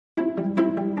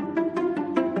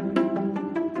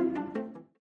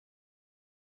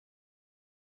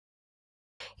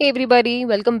Hey everybody,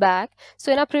 welcome back.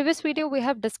 So in our previous video, we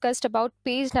have discussed about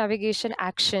page navigation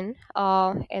action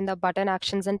in the button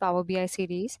actions in Power BI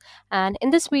series. And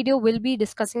in this video, we'll be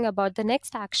discussing about the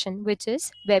next action, which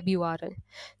is web URL.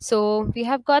 So we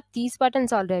have got these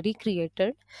buttons already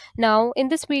created. Now in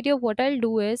this video, what I'll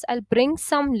do is I'll bring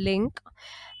some link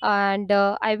and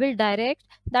I will direct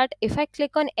that if I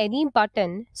click on any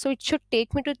button, so it should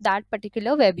take me to that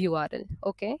particular web URL.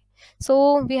 Okay.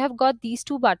 So we have got these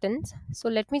two buttons. So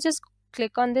let me just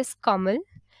click on this Kamal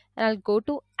and I'll go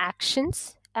to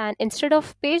actions, and instead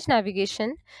of page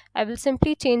navigation, I will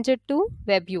simply change it to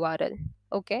web URL.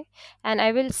 Okay. And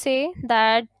I will say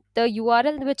that the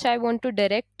URL which I want to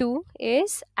direct to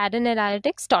is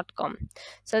addonanalytics.com.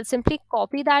 So I'll simply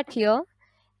copy that here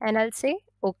and I'll say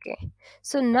okay.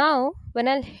 So now when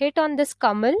I'll hit on this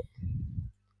Kamal,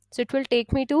 so it will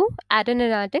take me to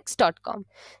addonanalytics.com.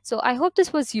 So I hope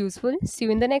this was useful. See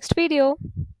you in the next video.